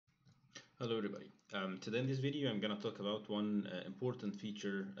Hello everybody. Today in this video I'm going to talk about one important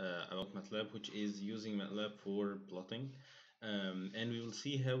feature about Matlab, which is using Matlab for plotting. And we will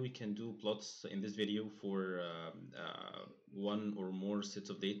see how we can do plots in this video for one or more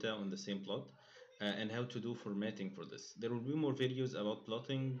sets of data on the same plot, and how to do formatting for this. There will be more videos about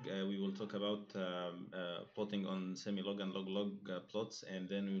plotting. We will talk about plotting on semi-log and log-log plots, and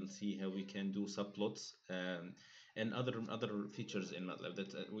then we will see how we can do subplots and other features in Matlab.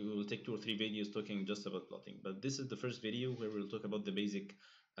 That we will take 2 or 3 videos talking just about plotting. But this is the first video where we'll talk about the basic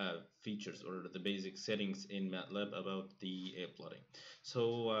features or the basic settings in Matlab about the plotting.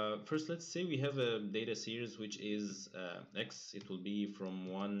 So first, let's say we have a data series which is x. It will be from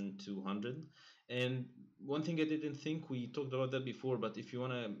 1 to 100. And one thing I didn't think, we talked about that before, but if you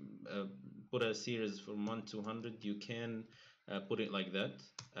want to put a series from 1 to 100, you can put it like that.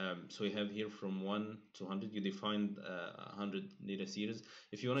 So you have here from 1 to 100, you defined 100 data series.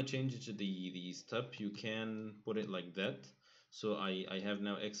 If you want to change it to the step, you can put it like that. So I have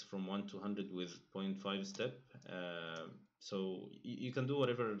now x from 1 to 100 with 0.5 step. So you can do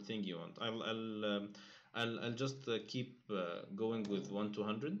whatever thing you want. I'll just keep going with 1 to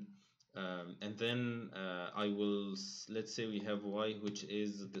 100. And then I will, let's say we have y, which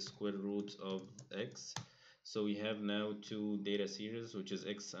is the square root of x. So we have now 2 data series, which is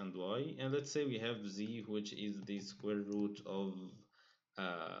x and y, and let's say we have z, which is the square root of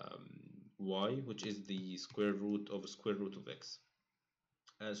y, which is the square root of x.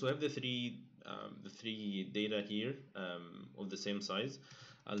 So I have the three data here of the same size.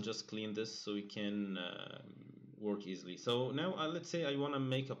 I'll just clean this so we can work easily. So now let's say I want to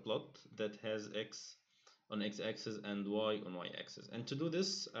make a plot that has x on x-axis and y on y-axis. And to do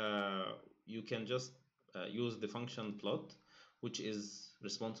this, you can just use the function plot, which is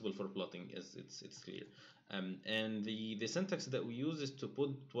responsible for plotting, as it's clear. And the syntax that we use is to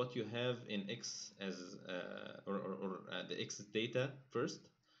put what you have in x as the x data first,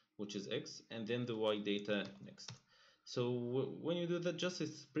 which is x, and then the y data next. So when you do that,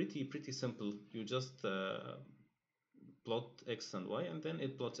 it's pretty simple. You just plot x and y, and then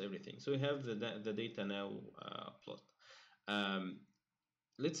it plots everything. So you have the data now plot.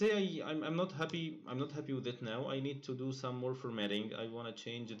 Let's say I'm not happy with it now. I need to do some more formatting. I want to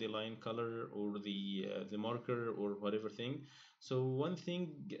change the line color or the marker or whatever thing. So one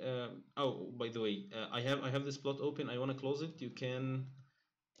thing, oh, by the way, I have this plot open. I want to close it. You can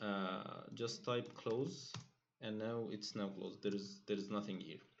just type close, and now it's now closed. There is nothing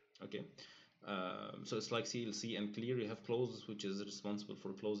here. Okay. So it's like CLC and clear. You have close, which is responsible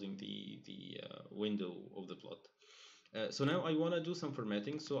for closing the window of the plot. So now I want to do some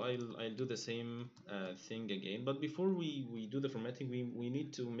formatting, so I'll do the same thing again. But before we do the formatting, we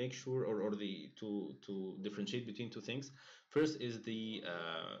need to make sure to differentiate between 2 things. First is the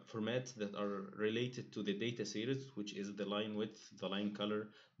formats that are related to the data series, which is the line width, the line color,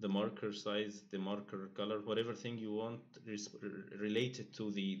 the marker size, the marker color, whatever thing you want related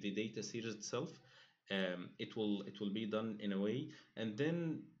to the data series itself. It will be done in a way, and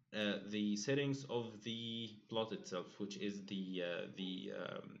then the settings of the plot itself, which is the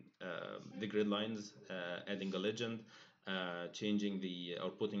grid lines, adding a legend, changing or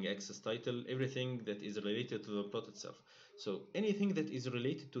putting access title, everything that is related to the plot itself. So anything that is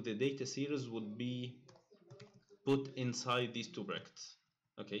related to the data series would be put inside these 2 brackets.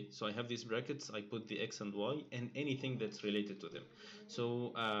 Okay, so I have these brackets, I put the x and y and anything that's related to them.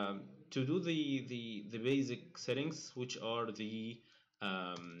 So to do the basic settings, which are the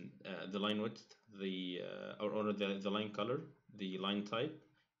line width, or the line color, the line type,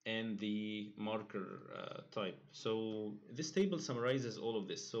 and the marker type. So this table summarizes all of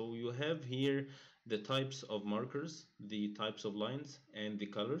this. So you have here the types of markers, the types of lines, and the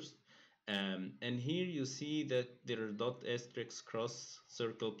colors. And here you see that there are dot, asterisk, cross,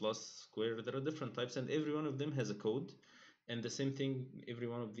 circle, plus, square. There are different types, and every one of them has a code. And the same thing, every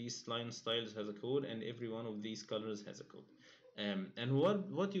one of these line styles has a code, and every one of these colors has a code. And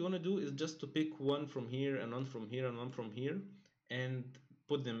what you want to do is just to pick one from here and one from here and one from here, and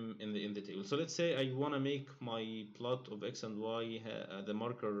put them in the table. So let's say I want to make my plot of x and y, the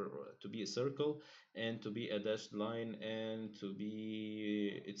marker to be a circle, and to be a dashed line, and to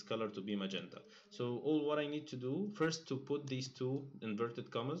be its color to be magenta. So all what I need to do first to put these 2 inverted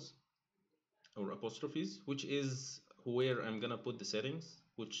commas or apostrophes, which is where I'm gonna put the settings,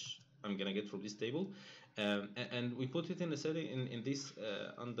 which I'm gonna get from this table, and we put it in a setting in this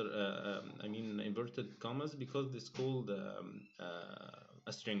under I mean inverted commas, because it's called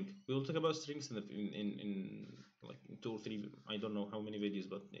a string. We will talk about strings in like 2 or 3, I don't know how many videos,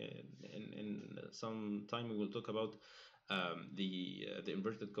 but in some time we will talk about the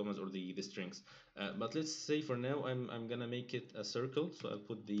inverted commas or the strings. But let's say for now I'm gonna make it a circle, so I'll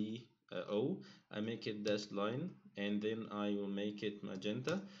put the O, I make it dashed line, and then I will make it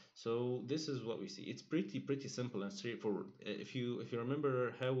magenta. So this is what we see. It's pretty simple and straightforward. If you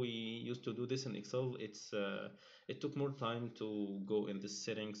remember how we used to do this in Excel, it took more time to go in the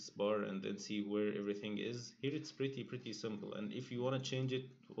settings bar and then see where everything is. Here it's pretty simple, and if you want to change it,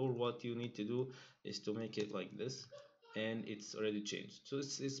 all what you need to do is to make it like this, and it's already changed. So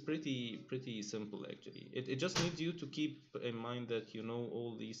it's pretty simple actually. It just needs you to keep in mind that you know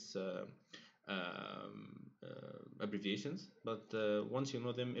all these abbreviations, but once you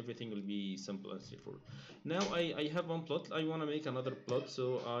know them, everything will be simple and straightforward. Now I have one plot. I want to make another plot,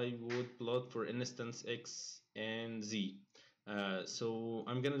 so I would plot, for instance, x and z. So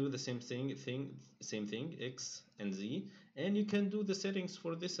I'm gonna do the same thing, x and z, and you can do the settings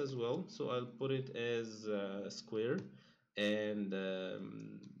for this as well. So I'll put it as square and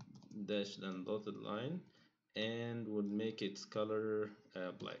dashed and dotted line, and would make its color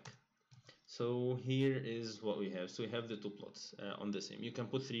black. So here is what we have. So we have the two plots on the same. You can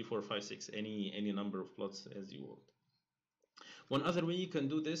put 3, 4, 5, 6, any number of plots as you want. One other way you can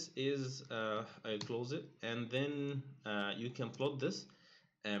do this is I'll close it, and then you can plot this,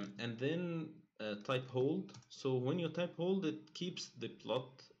 and then type hold. So when you type hold, it keeps the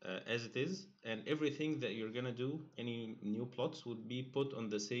plot as it is, and everything that you're gonna do, any new plots, would be put on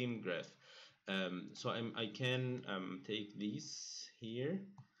the same graph. So I can take these here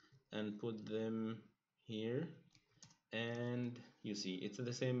and put them here, and you see it's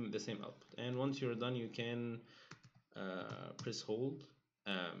the same output. And once you're done, you can press hold,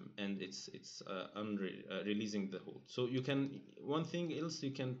 and it's releasing the hold. So you can, one thing else,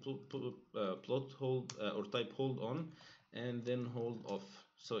 you can plot hold or type hold on and then hold off,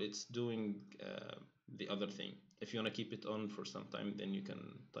 so it's doing the other thing. If you want to keep it on for some time, then you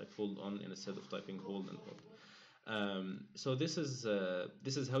can type hold on instead of typing hold and hold. So this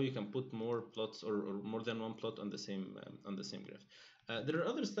is how you can put more plots or more than one plot on the same graph. There are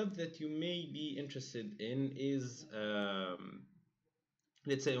other stuff that you may be interested in. Is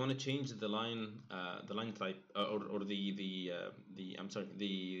let's say I want to change the line type, or the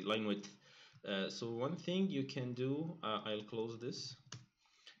line width. So one thing you can do, I'll close this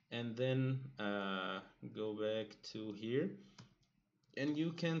and then go back to here, and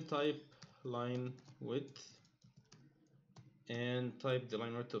you can type line width and type the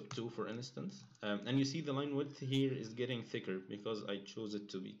line width of 2, for instance, and you see the line width here is getting thicker because I chose it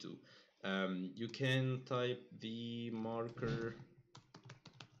to be 2. You can type the marker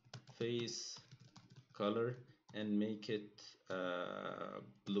face color and make it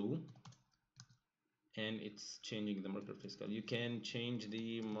blue, and it's changing the marker face color. You can change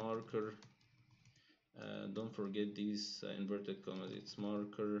the marker, don't forget these inverted commas, it's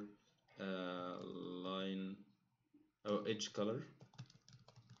marker line edge color,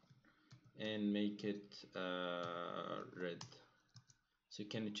 and make it red. So you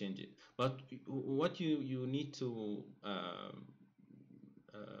can change it, but what you need to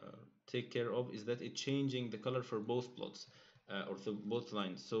take care of is that it's changing the color for both plots, or both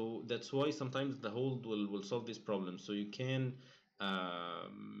lines. So that's why sometimes the hold will solve this problem. So you can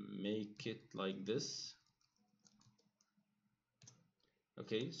make it like this.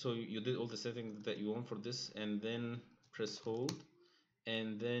 Okay, so you did all the settings that you want for this, and then press hold,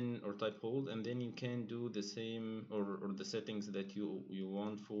 and then, or type hold, and then you can do the same, or the settings that you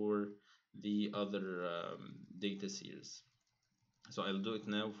want for the other data series. So I'll do it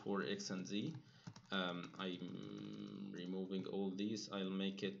now for x and z. I'm removing all these. I'll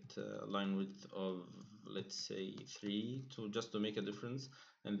make it line width of, let's say, 3, just to make a difference,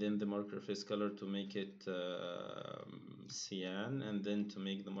 and then the marker face color to make it cyan, and then to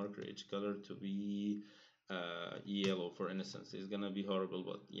make the marker edge color to be yellow, for instance. It's gonna be horrible,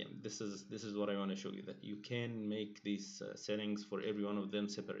 but yeah, this is what I want to show you, that you can make these settings for every one of them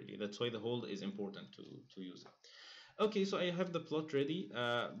separately. That's why the hold is important to use it. Okay, so I have the plot ready,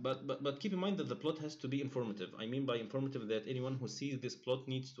 but keep in mind that the plot has to be informative. I mean by informative that anyone who sees this plot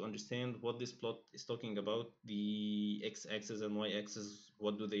needs to understand what this plot is talking about. The x-axis and y-axis,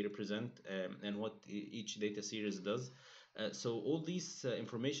 what do they represent, and what each data series does. So all these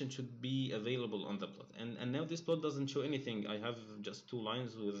information should be available on the plot. And now this plot doesn't show anything. I have just 2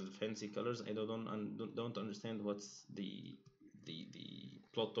 lines with fancy colors. I don't understand what's the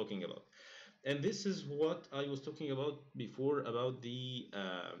plot talking about. And this is what I was talking about before, about the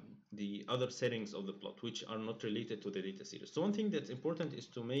other settings of the plot, which are not related to the data series. So one thing that's important is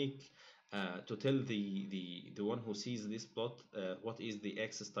to make to tell the one who sees this plot what is the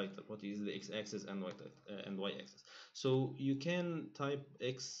axis title, what is the x-axis and y-axis. So you can type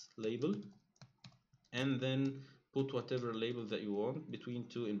x label and then put whatever label that you want between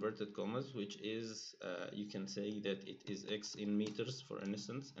two inverted commas, which is you can say that it is x in meters for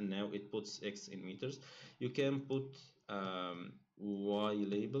instance, and now it puts x in meters. You can put y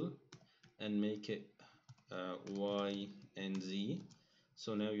label and make it y and z.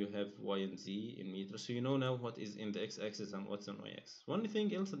 So now you have y and z in meters. So you know now what is in the x-axis and what's in y-axis. One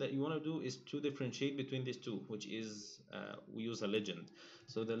thing else that you want to do is to differentiate between these two, which is we use a legend.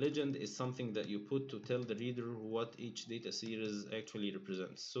 So the legend is something that you put to tell the reader what each data series actually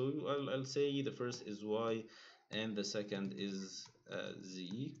represents. So I'll say the first is y and the second is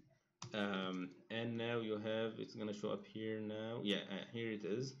z. And now you have, it's gonna show up here now. Yeah, here it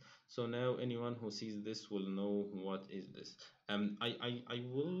is. So now anyone who sees this will know what is this. I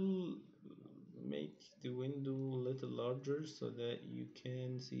will make the window a little larger so that you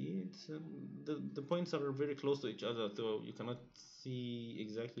can see it. The points are very close to each other, so you cannot see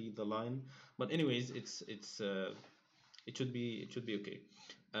exactly the line. But anyways, it should be okay.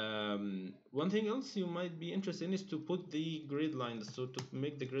 One thing else you might be interested in is to put the grid lines. So to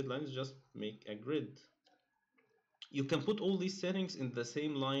make the grid lines, just make a grid. You can put all these settings in the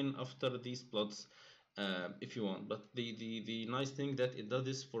same line after these plots if you want, but the nice thing that it does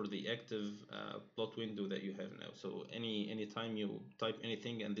this for the active plot window that you have now. So any time you type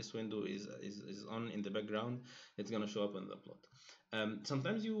anything and this window is on in the background, it's gonna show up on the plot.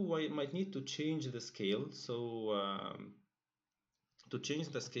 Sometimes you might need to change the scale. So to change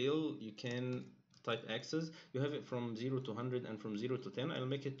the scale, you can type axes. You have it from 0 to 100 and from 0 to 10. I'll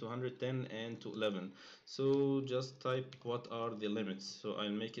make it to 110 and to 11. So just type what are the limits. So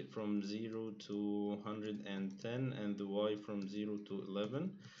I'll make it from 0 to 110 and the y from 0 to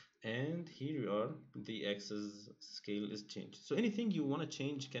 11. And here you are, the axis scale is changed. So anything you want to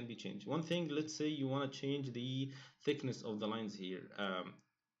change can be changed. One thing, let's say you want to change the thickness of the lines here.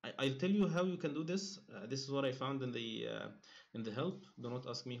 I'll tell you how you can do this. This is what I found in the help. Do not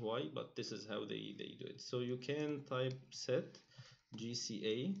ask me why, but this is how they do it. So you can type set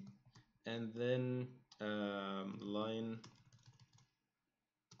GCA and then line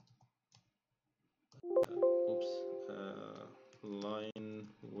line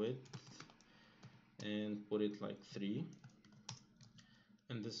width and put it like 3,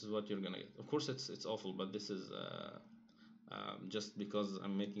 and this is what you're gonna get. Of course it's awful, but this is just because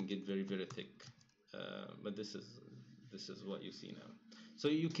I'm making it very thick, but this is what you see now. So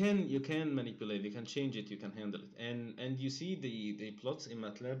you can manipulate, you can change it, you can handle it, and you see the plots in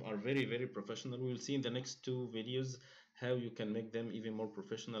Matlab are very professional. We will see in the next two videos how you can make them even more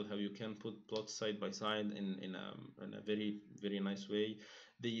professional, how you can put plots side by side in a very nice way.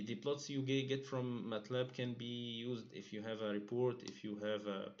 The plots you get from Matlab can be used if you have a report, if you have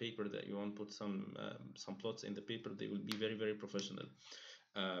a paper that you want to put some plots in the paper. They will be very professional.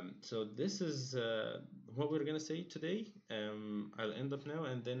 So this is what we're gonna say today. I'll end up now,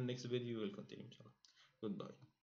 and then next video will continue. Inshallah. Goodbye.